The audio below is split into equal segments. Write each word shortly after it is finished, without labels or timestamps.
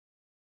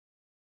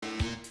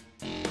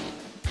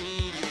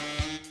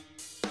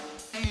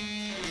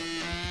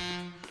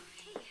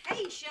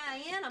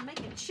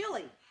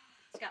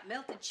got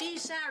melted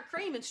cheese, sour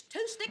cream, and 2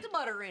 sticks of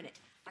butter in it.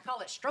 I call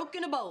it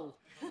stroking a bowl.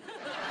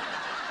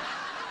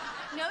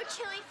 No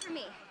chili for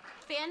me.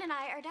 Van and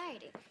I are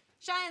dieting.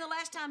 Cheyenne, the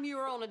last time you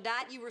were on a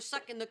diet, you were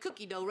sucking the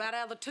cookie dough right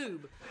out of the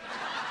tube.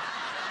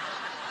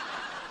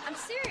 I'm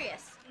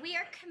serious. We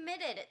are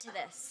committed to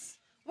this.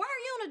 Why are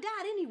you on a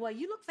diet anyway?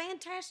 You look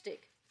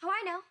fantastic. Oh,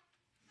 I know.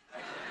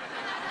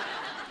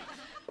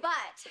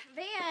 But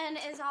Van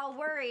is all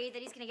worried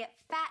that he's gonna get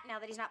fat now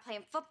that he's not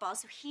playing football,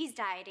 so he's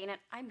dieting, and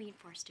I'm being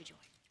forced to join.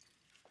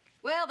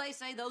 Well, they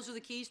say those are the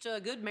keys to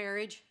a good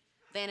marriage,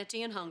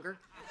 vanity and hunger.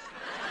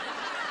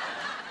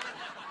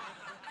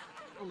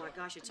 Oh my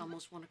gosh, it's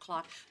almost 1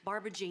 o'clock.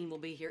 Barbara Jean will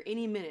be here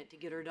any minute to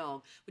get her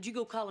dog. Would you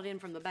go call it in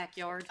from the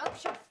backyard? Oh,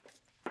 sure.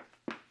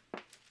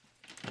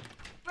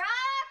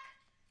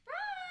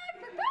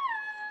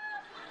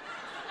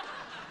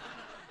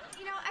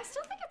 I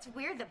still think it's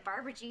weird that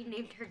Barbara Jean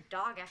named her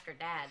dog after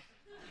Dad.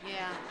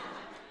 Yeah,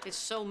 it's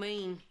so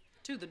mean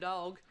to the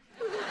dog.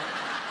 Come on,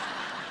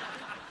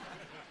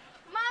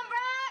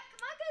 Brock!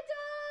 Come on, good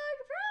dog!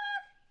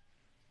 Brock!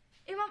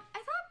 Hey, Mom, I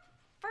thought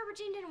Barbara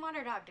Jean didn't want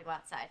her dog to go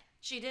outside.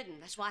 She didn't.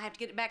 That's why I have to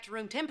get it back to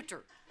room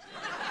temperature.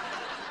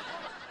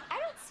 I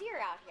don't see her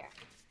out here.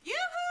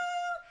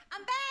 Yoo-hoo!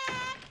 I'm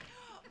back!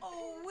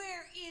 Oh,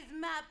 where is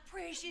my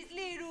precious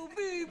little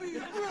baby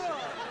Brock?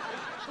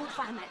 Go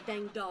find that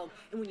dang dog,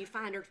 and when you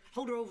find her,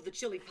 hold her over the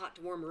chili pot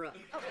to warm her up.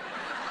 Oh.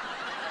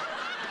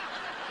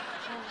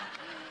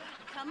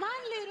 Come on,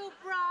 little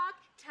Brock.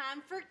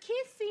 Time for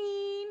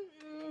kissing.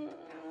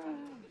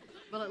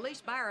 Well, at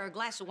least buy her a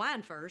glass of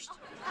wine first.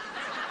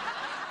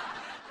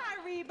 Hi,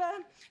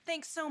 Reba.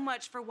 Thanks so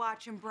much for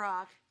watching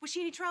Brock. Was she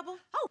any trouble?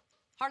 Oh,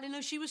 hardly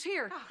knew she was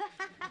here. Oh.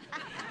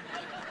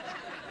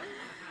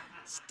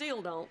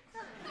 Still don't.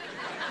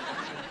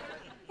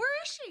 Where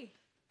is she?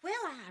 Well,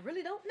 I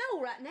really don't know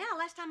right now.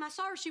 Last time I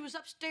saw her, she was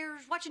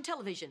upstairs watching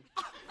television.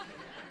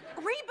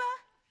 Reba,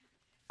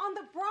 on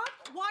the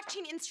Brock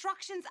watching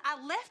instructions I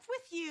left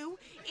with you,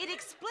 it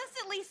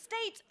explicitly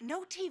states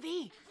no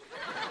TV.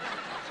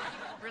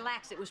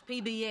 Relax, it was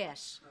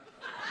PBS.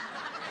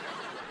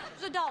 It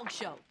was a dog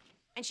show.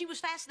 And she was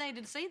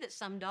fascinated to see that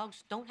some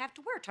dogs don't have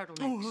to wear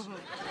turtlenecks.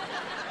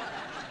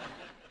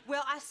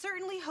 Well, I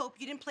certainly hope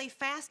you didn't play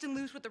fast and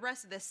loose with the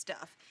rest of this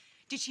stuff.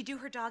 Did she do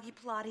her doggy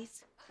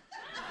Pilates?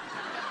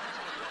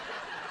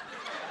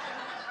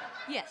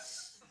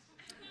 Yes.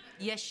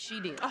 Yes, she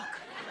did. Oh.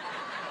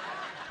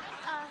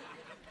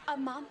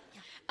 Mom,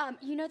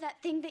 you know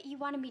that thing that you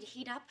wanted me to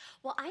heat up?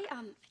 Well, I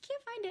can't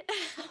find it.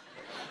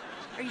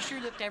 Are you sure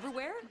you looked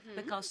everywhere? Mm-hmm.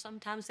 Because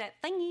sometimes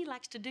that thingy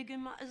likes to dig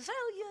in my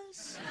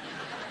azaleas.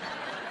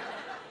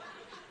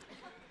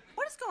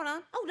 What is going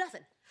on? Oh,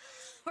 nothing.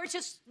 We're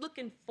just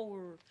looking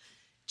for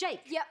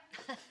Jake. Yep.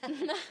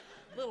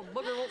 Little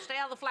booger won't stay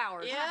out of the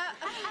flowers. Yeah.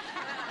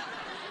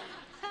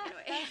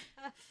 Anyway,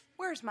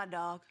 where's my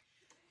dog?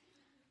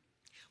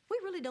 We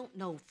really don't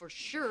know for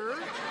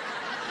sure.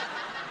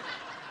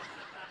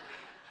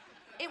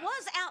 It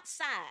was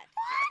outside.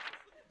 What?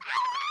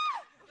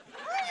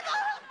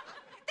 Reba!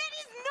 That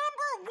is #1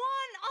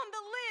 on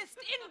the list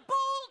in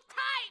bold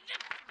type.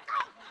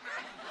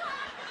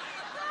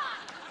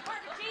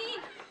 Barbara Jean,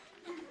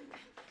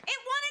 it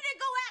wanted to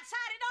go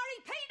outside. It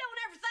already peed on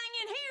everything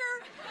in here.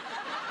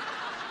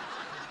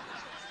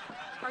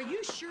 Are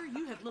you sure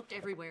you have looked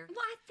everywhere? Well,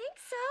 I think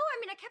so. I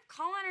mean, I kept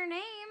calling her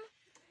name.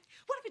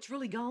 What if it's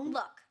really gone?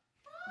 Look,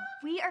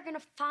 we are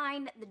gonna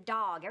find the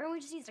dog. Everyone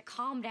just needs to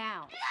calm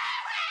down.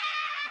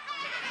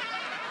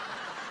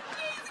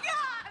 He's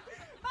gone!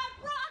 My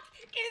Brock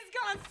is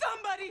gone.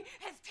 Somebody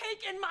has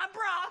taken my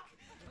Brock.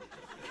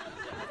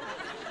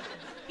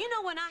 You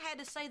know, when I had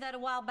to say that a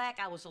while back,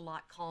 I was a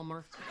lot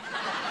calmer.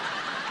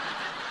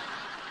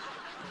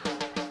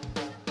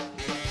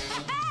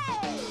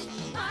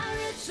 Hey! My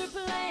roots are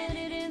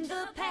planted in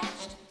the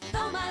past,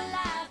 though my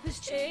life is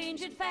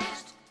changing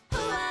fast. Who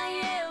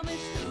I am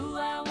is who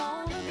I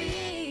wanna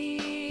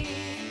be.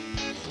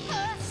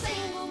 A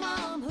single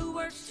mom who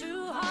works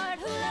too hard,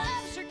 who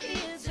loves her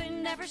kids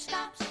and never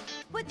stops,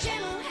 with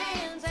gentle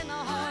hands and the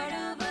heart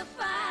of a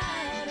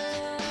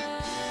fighter.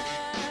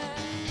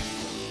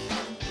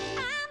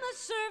 I'm a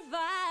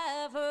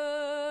survivor.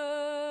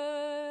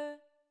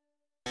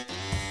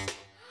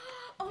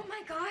 Oh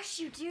my gosh,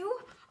 you do?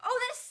 Oh,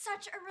 that's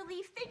such a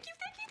relief. Thank you,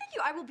 thank you, thank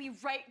you. I will be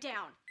right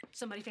down.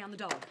 Somebody found the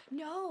dog.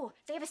 No,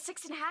 they have a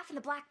 6.5 in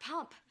the black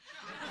pump.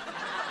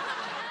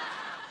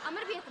 I'm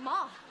gonna be at the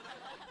mall.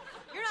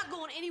 You're not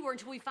going anywhere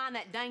until we find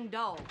that dang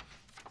dog.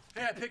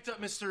 Hey, I picked up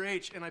Mr.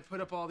 H and I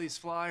put up all these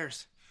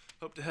flyers.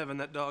 Hope to heaven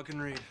that dog can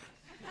read.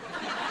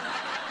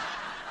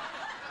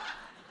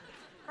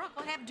 Brock,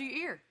 what happened to your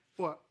ear?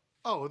 What?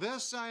 Oh,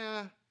 this?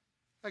 I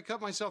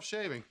cut myself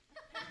shaving.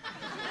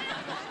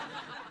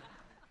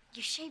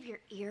 You shave your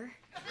ear?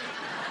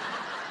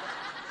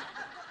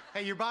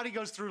 Hey, your body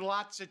goes through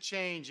lots of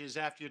changes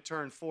after you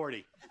turn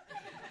 40.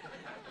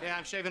 Yeah,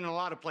 I'm shaving in a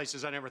lot of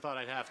places I never thought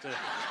I'd have to.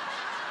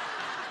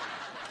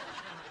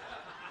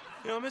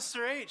 You know,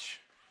 Mr. H,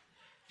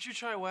 you should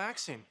try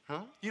waxing.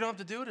 Huh? You don't have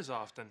to do it as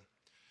often.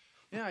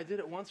 Yeah, I did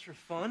it once for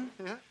fun.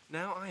 Yeah?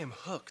 Now I am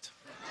hooked.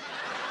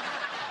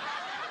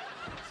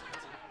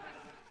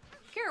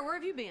 Kara, where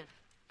have you been?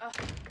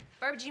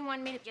 Barbara Jean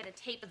wanted me to get a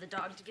tape of the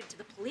dog to give to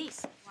the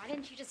police. Why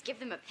didn't you just give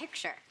them a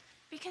picture?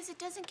 Because it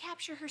doesn't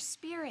capture her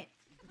spirit.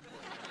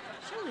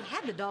 She only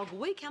had the dog a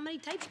week. How many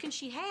tapes can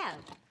she have?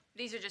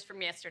 These are just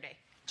from yesterday.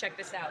 Check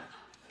this out.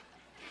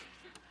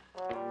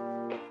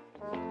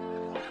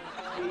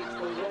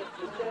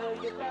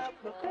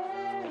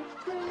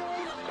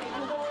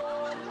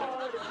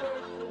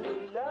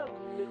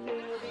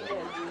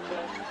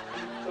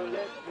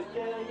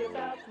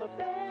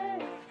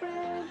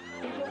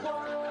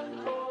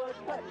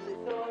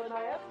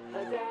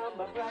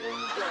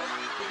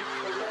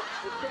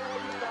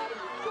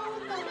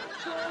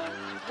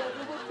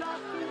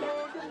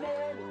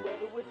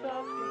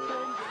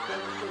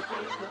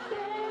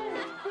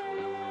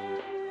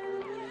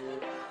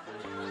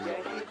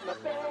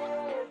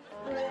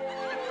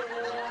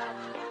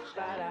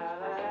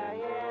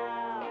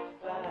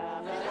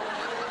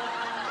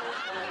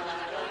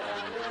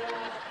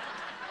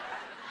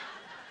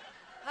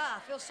 I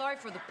feel sorry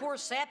for the poor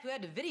sap who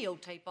had to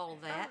videotape all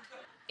of that.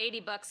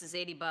 $80 is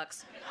 $80.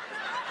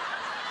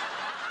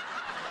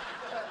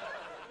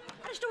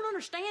 I just don't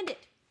understand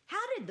it. How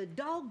did the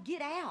dog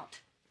get out?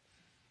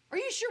 Are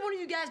you sure one of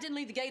you guys didn't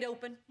leave the gate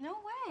open? No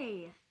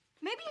way.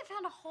 Maybe it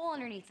found a hole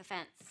underneath the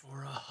fence.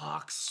 Or a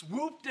hawk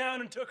swooped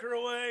down and took her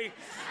away.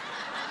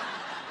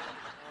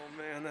 Oh,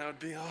 man, that would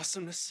be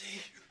awesome to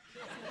see.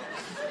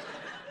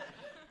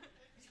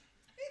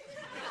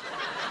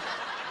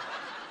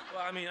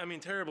 Well, I mean,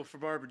 terrible for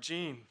Barbara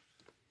Jean,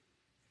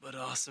 but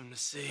awesome to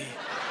see.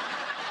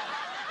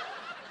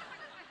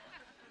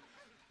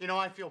 You know,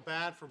 I feel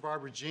bad for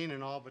Barbara Jean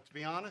and all, but to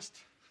be honest,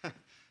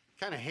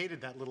 kind of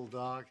hated that little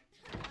dog.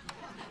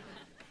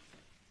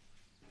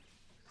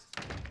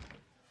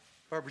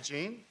 Barbara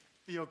Jean,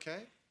 are you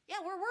okay? Yeah,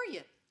 where were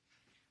you?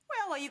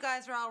 Well, while you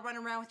guys are all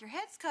running around with your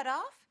heads cut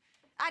off,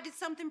 I did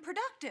something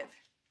productive.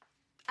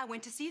 I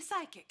went to see a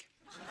psychic.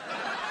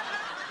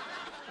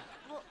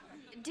 Well,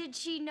 did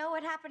she know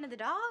what happened to the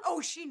dog?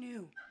 Oh, she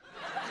knew.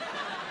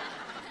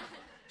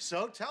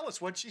 So tell us,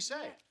 what'd she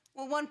say?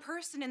 Well, one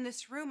person in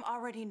this room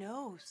already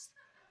knows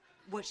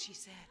what she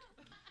said.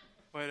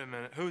 Wait a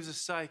minute, who's a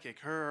psychic,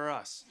 her or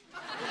us?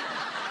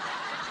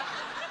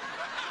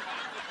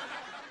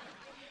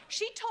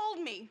 She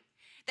told me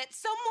that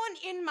someone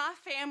in my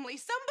family,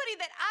 somebody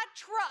that I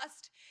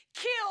trust,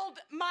 killed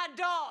my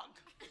dog.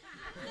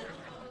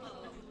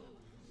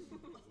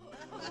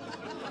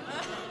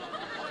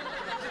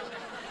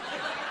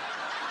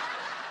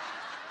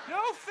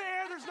 No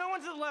fair, there's no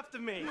one to the left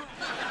of me.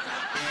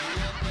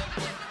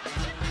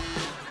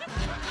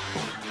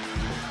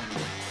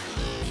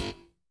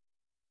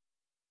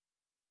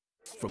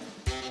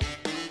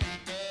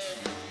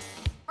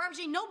 Barbara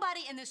Jean,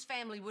 nobody in this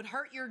family would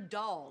hurt your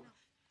dog,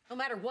 no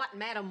matter what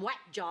Madam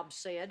Whackjob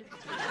said.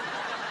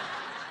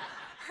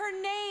 Her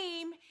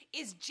name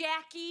is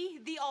Jackie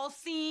the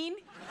All-Seen.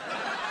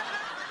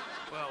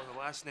 Well, with a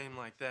last name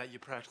like that, you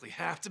practically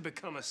have to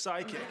become a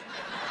psychic.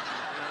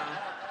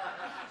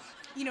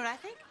 You know what I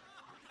think?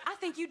 I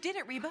think you did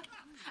it, Reba.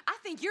 I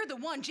think you're the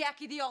one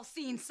Jackie the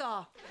All-Seen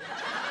saw.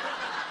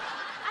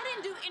 I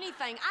didn't do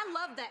anything. I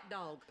love that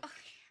dog. Oh,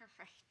 you're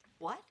right.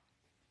 What?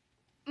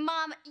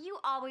 Mom, you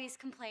always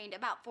complained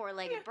about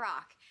four-legged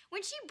Brock.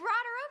 When she brought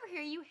her over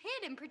here, you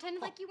hid and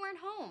pretended like you weren't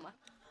home.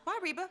 Why,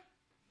 Reba?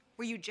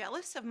 Were you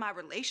jealous of my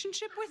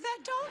relationship with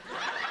that dog?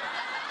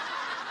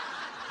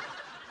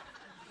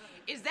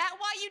 Is that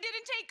why you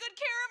didn't take good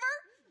care of her?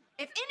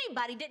 If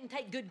anybody didn't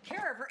take good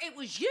care of her, it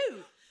was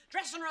you,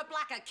 dressing her up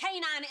like a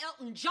canine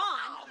Elton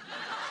John.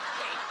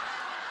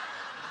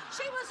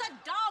 She was a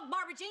dog,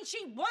 Barbara Jean.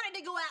 She wanted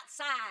to go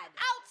outside.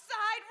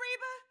 Outside,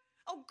 Reba?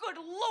 Oh, good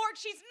Lord,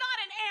 she's not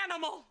an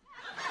animal.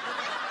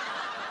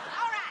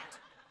 All right.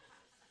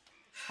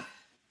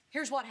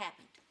 Here's what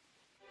happened.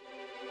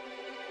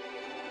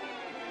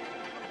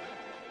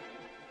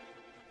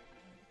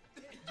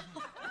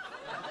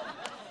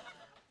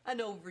 I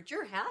know over at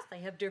your house they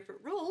have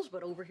different rules,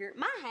 but over here at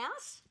my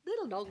house,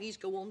 little doggies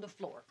go on the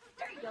floor.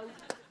 There you go.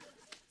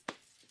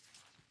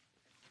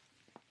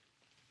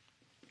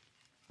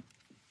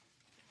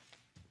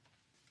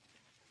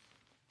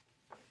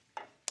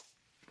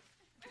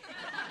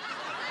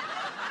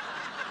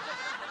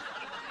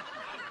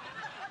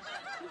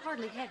 You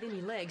hardly have any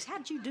legs.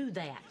 How'd you do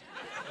that?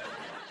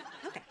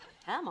 Okay,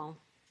 come on.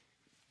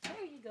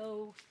 There you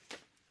go.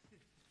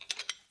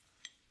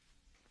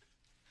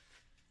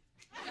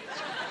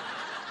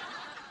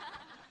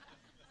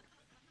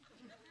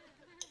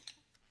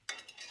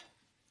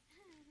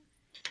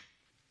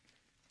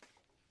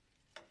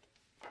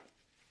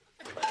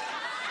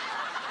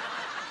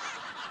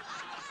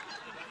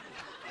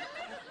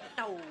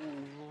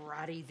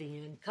 Alrighty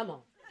then, come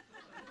on.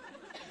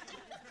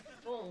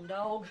 Go on,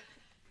 dog.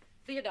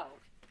 Be a dog.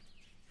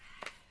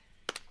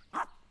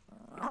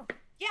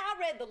 Yeah, I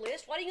read the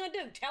list. What are you gonna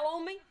do? Tell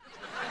on me?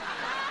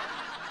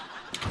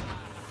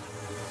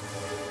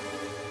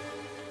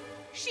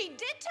 She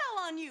did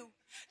tell on you.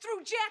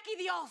 through Jackie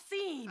the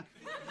All-Seeing.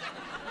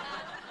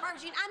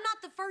 Barbara Jean, I'm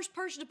not the first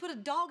person to put a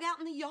dog out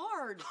in the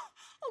yard.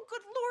 Oh,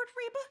 good Lord,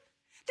 Reba.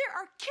 There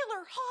are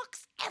killer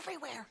hawks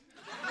everywhere.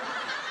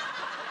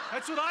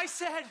 That's what I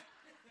said.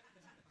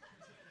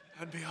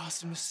 That'd be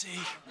awesome to see.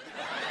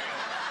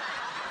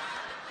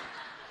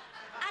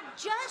 I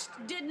just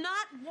did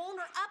not want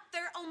her up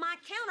there on my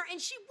counter, and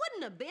she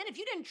wouldn't have been if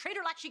you didn't treat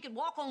her like she could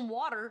walk on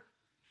water.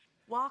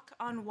 Walk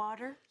on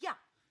water? Yeah.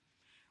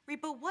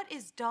 Reba, what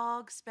is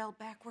dog spelled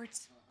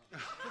backwards?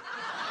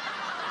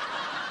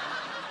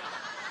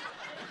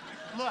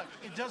 Look,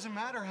 it doesn't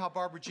matter how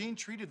Barbara Jean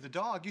treated the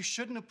dog. You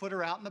shouldn't have put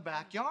her out in the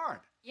backyard.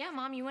 Yeah,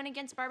 Mom, you went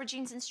against Barbara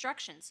Jean's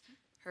instructions.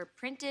 Her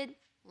printed,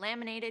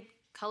 laminated,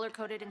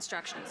 color-coded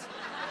instructions.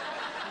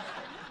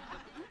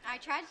 I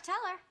tried to tell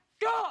her.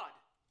 God!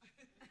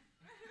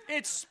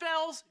 It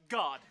spells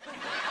God.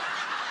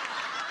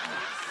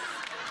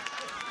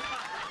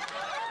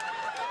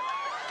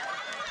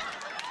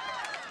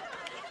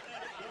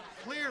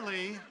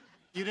 Clearly,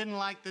 you didn't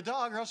like the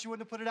dog, or else you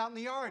wouldn't have put it out in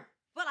the yard.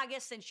 Well, I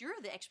guess since you're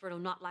the expert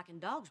on not liking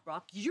dogs,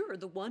 Brock, you're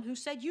the one who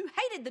said you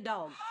hated the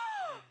dog.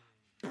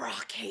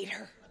 Brock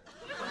hater.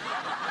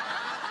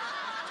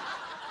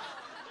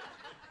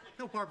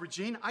 No, Barbara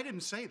Jean, I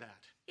didn't say that.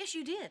 Yes,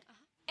 you did.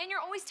 And you're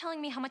always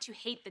telling me how much you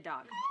hate the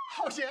dog.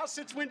 Oh, yeah,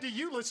 since when do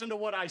you listen to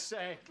what I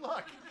say?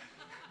 Look,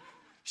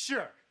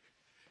 sure,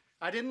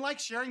 I didn't like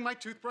sharing my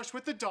toothbrush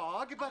with the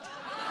dog, but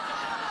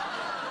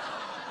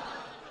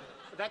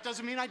that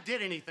doesn't mean I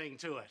did anything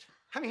to it.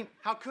 I mean,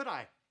 how could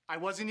I? I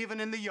wasn't even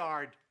in the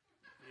yard.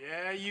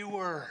 Yeah, you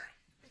were.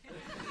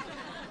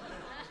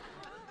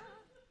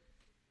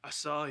 I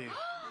saw you.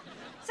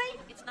 See,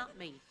 it's not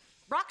me.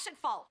 Brock's at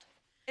fault.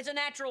 It's a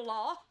natural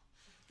law.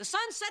 The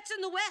sun sets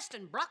in the west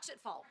and Brock's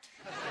at fault.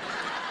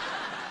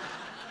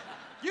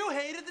 You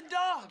hated the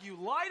dog. You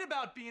lied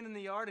about being in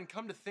the yard, and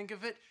come to think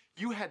of it,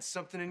 you had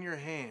something in your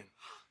hand.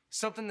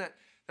 Something that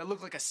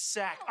looked like a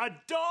sack. A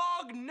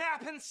dog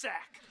napping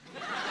sack.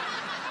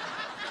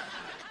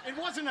 It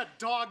wasn't a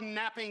dog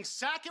napping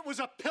sack, it was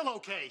a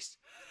pillowcase.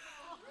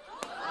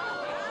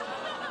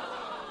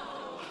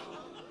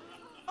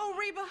 Oh,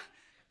 Reba,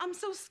 I'm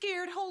so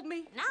scared. Hold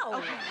me.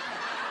 No.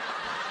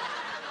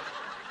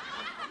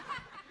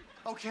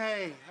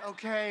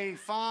 Okay,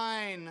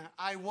 fine.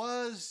 I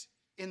was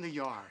in the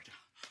yard.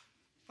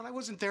 But I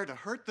wasn't there to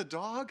hurt the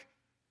dog.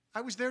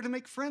 I was there to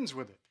make friends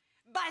with it.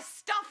 By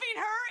stuffing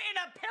her in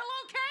a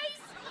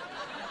pillowcase?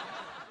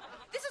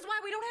 This is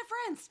why we don't have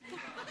friends.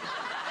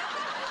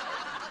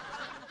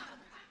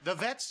 The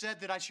vet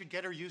said that I should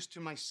get her used to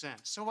my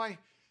scent. So I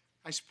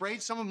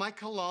sprayed some of my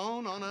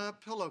cologne on a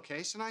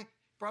pillowcase and I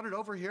brought it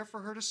over here for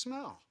her to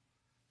smell.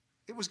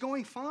 It was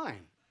going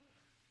fine.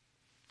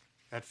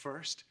 At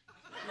first.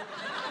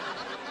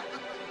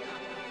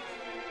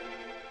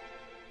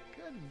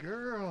 Good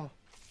girl.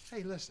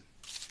 Hey, listen.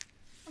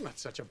 I'm not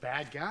such a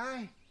bad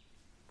guy.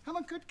 I'm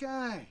a good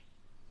guy.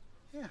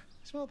 Yeah,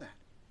 smell that.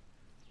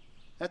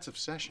 That's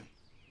obsession.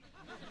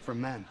 For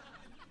men.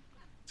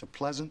 It's a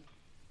pleasant,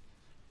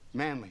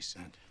 manly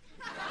scent.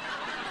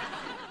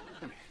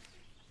 Come here.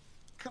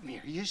 Come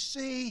here. You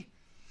see?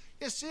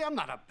 I'm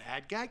not a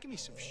bad guy. Give me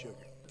some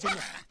sugar.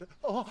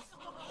 Oh.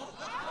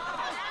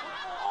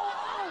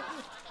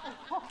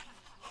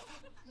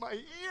 My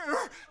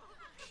ear.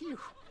 You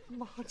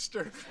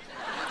monster.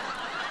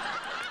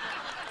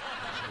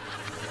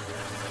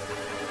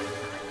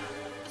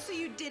 So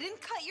you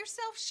didn't cut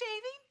yourself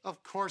shaving?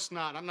 Of course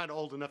not. I'm not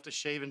old enough to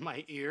shave in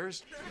my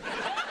ears.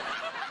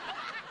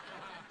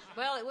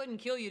 Well, it wouldn't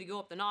kill you to go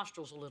up the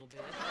nostrils a little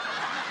bit.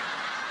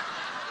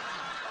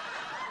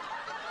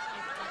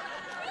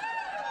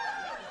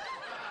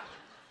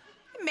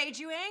 It made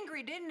you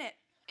angry, didn't it?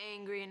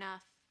 Angry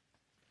enough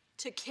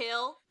to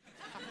kill?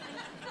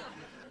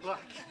 Look,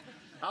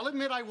 I'll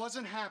admit I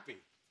wasn't happy.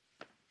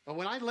 But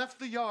when I left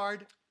the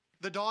yard,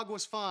 the dog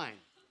was fine.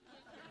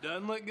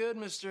 Doesn't look good,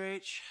 Mr.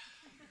 H.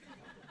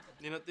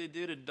 You know what they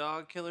do to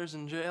dog killers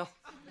in jail?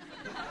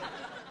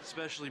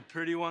 Especially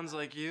pretty ones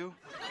like you.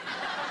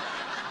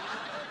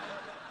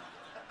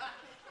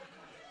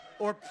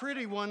 Or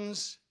pretty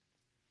ones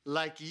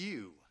like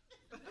you.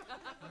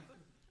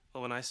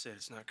 Well, when I say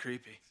it's not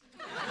creepy.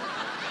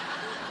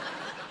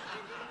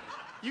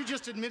 You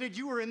just admitted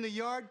you were in the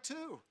yard,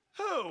 too.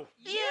 Who?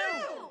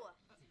 You!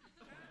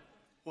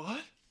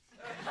 What?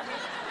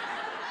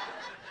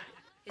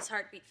 His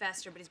heart beat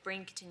faster, but his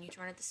brain continued to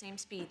run at the same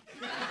speed.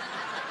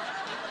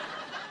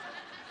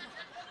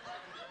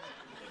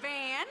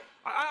 Van?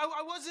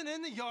 I wasn't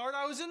in the yard.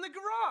 I was in the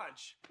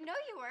garage. No,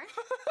 you weren't.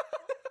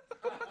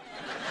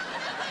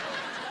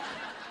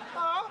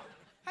 Oh?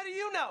 How do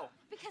you know?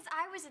 Because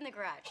I was in the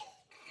garage,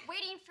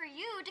 waiting for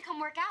you to come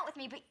work out with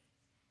me, but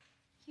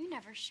you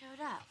never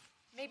showed up.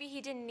 Maybe he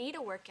didn't need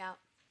a workout.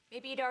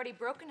 Maybe he'd already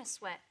broken a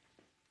sweat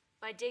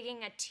by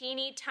digging a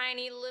teeny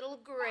tiny little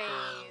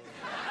grave.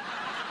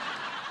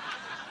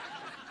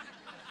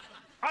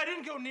 I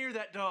didn't go near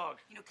that dog.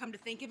 You know, come to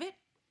think of it,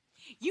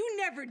 you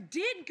never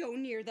did go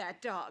near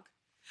that dog.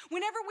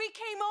 Whenever we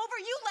came over,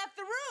 you left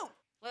the room.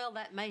 Well,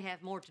 that may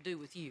have more to do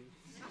with you.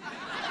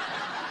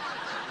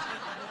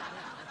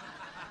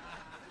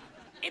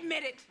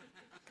 Admit it.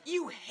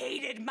 You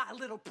hated my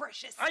little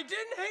precious. I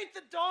didn't hate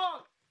the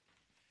dog.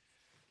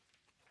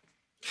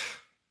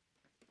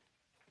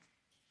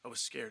 I was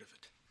scared of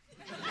it.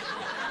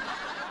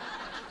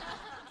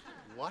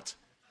 What?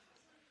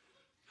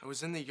 I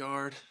was in the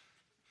yard,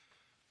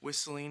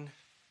 whistling,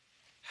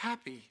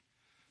 happy.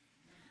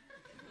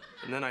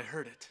 And then I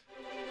heard it.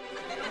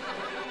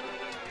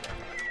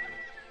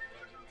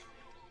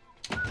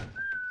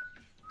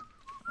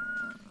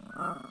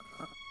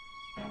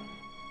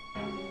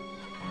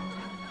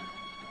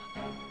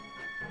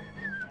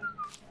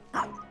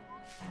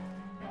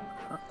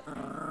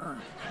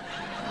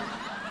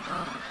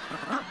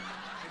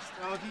 Nice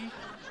doggy.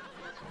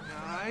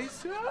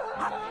 Nice.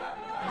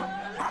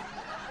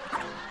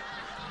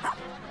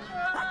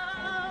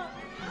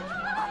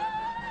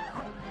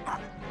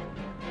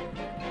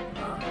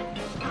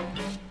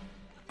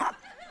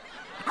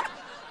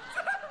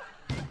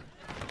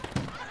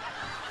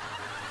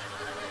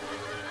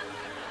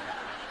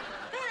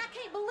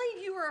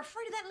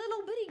 Afraid of that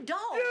little bitty dog.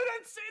 You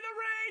didn't see the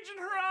rage in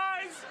her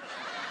eyes.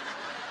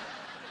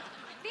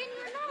 Ben,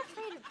 you're not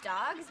afraid of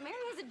dogs. Mary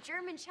has a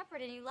German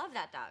Shepherd, and you love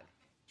that dog.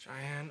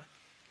 Cheyenne,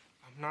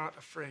 I'm not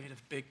afraid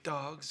of big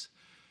dogs.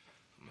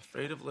 I'm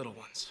afraid of little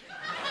ones.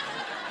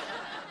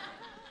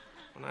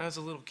 When I was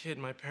a little kid,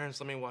 my parents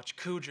let me watch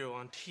Cujo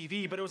on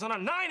TV, but it was on a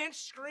 9-inch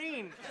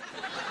screen.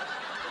 The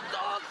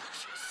dog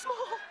was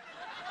small.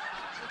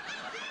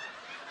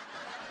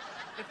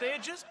 If they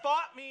had just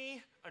bought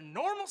me a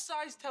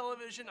normal-sized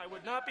television, I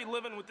would not be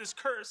living with this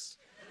curse.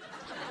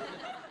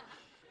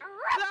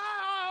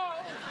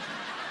 No!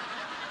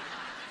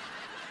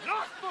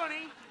 Not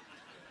funny.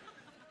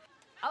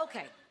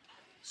 Okay,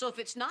 so if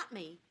it's not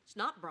me, it's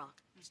not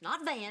Brock, it's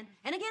not Van,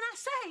 and again I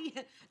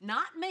say,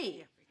 not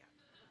me,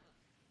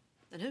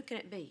 then who can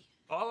it be?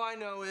 All I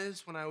know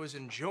is when I was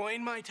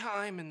enjoying my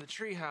time in the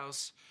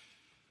treehouse,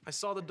 I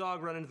saw the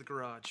dog run into the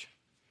garage.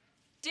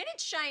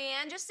 Didn't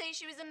Cheyenne just say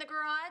she was in the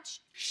garage?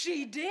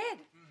 She did.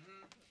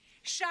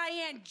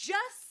 Cheyenne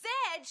just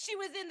said she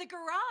was in the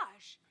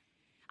garage.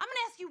 I'm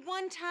gonna ask you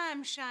one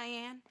time,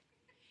 Cheyenne.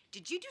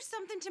 Did you do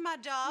something to my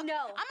dog?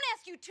 No. I'm gonna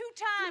ask you 2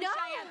 times, No.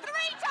 Cheyenne. 3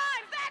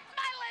 times, that's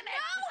my limit.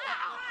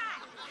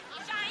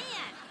 No!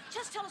 Cheyenne,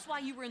 just tell us why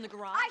you were in the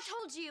garage. I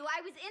told you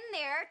I was in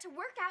there to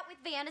work out with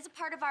Van as a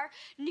part of our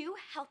new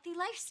healthy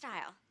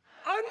lifestyle.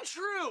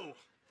 Untrue!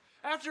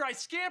 After I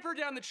scampered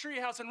down the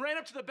treehouse and ran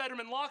up to the bedroom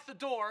and locked the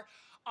door,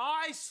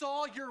 I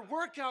saw your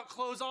workout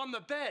clothes on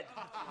the bed.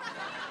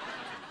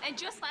 And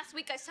just last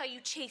week I saw you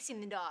chasing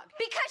the dog.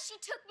 Because she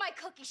took my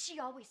cookies. She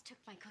always took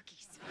my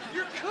cookies.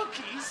 Your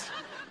cookies?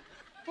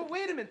 But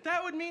wait a minute,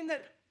 that would mean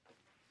that...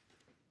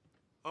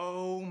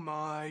 Oh,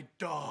 my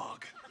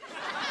dog.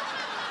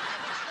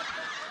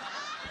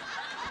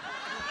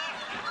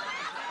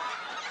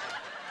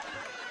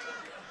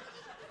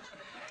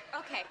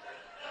 Okay.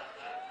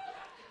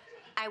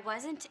 I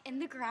wasn't in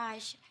the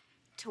garage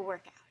to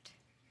work out.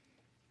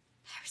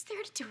 I was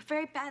there to do a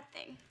very bad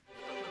thing.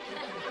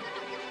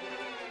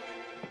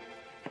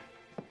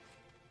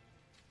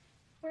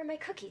 Where are my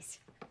cookies?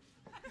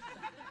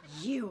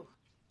 You.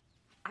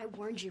 I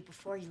warned you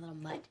before, you little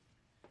mud.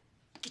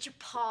 Get your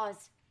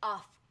paws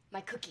off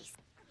my cookies.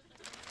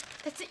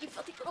 That's it, you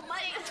filthy little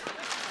mud.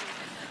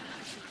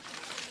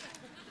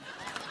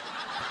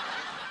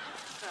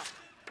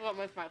 What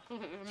was my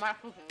cookies? My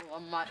cookies, little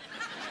mud.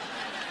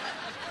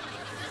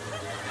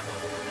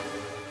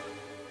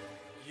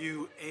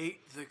 You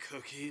ate the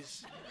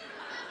cookies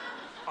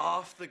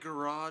off the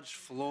garage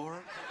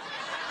floor?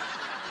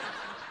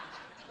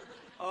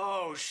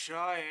 Oh,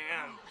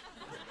 Cheyenne.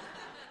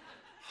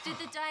 Did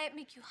the diet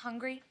make you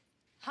hungry?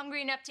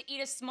 Hungry enough to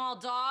eat a small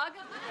dog?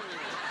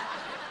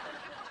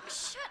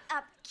 Shut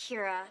up,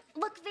 Kira.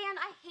 Look, Van,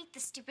 I hate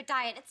this stupid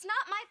diet. It's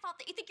not my fault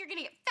that you think you're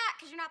gonna get fat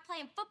because you're not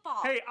playing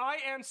football. Hey, I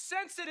am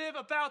sensitive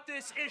about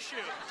this issue.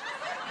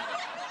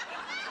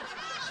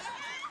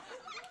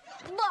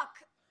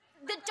 Look,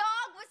 the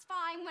dog was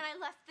fine when I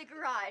left the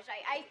garage.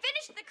 I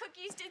finished the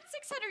cookies, did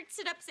 600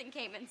 sit-ups, and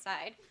came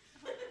inside.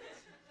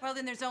 Well,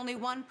 then there's only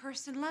one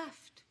person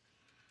left.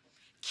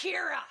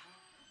 Kira!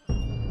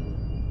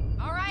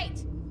 All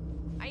right,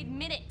 I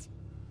admit it.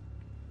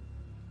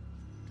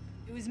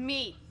 It was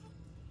me.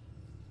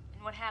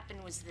 And what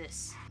happened was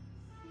this.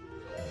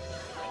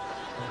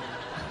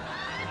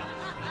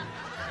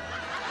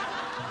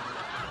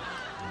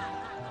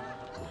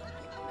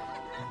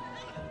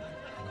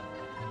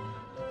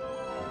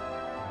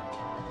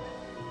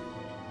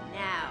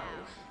 Now,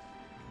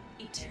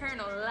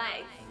 eternal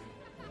life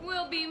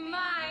will be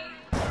mine.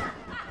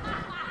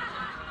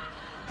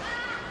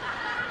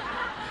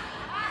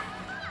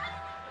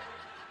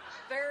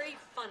 Very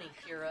funny,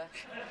 Kira.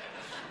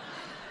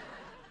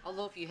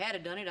 Although if you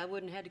had done it, I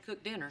wouldn't have had to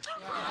cook dinner.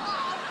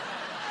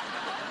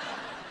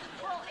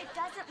 Well, it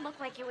doesn't look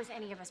like it was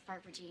any of us,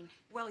 Barbara Jean.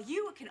 Well,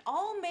 you can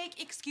all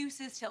make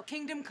excuses till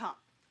kingdom come.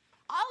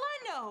 All I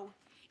know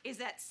is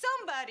that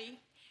somebody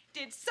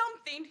did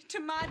something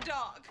to my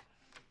dog.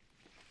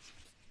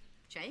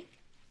 Jake?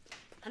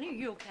 Honey, are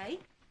you okay?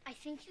 I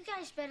think you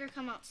guys better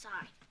come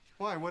outside.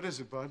 Why? What is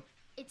it, bud?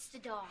 It's the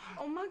dog.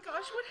 Oh my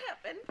gosh, what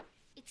happened?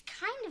 It's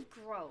kind of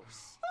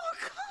gross. Oh,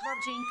 God.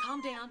 Barbara Jean,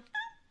 calm down.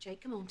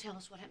 Jake, come on, tell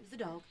us what happened to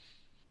the dog.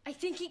 I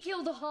think he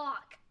killed a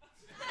hawk.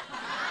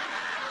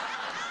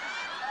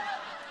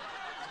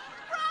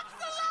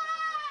 Brock's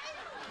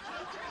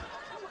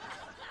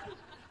alive!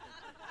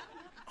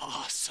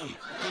 Awesome.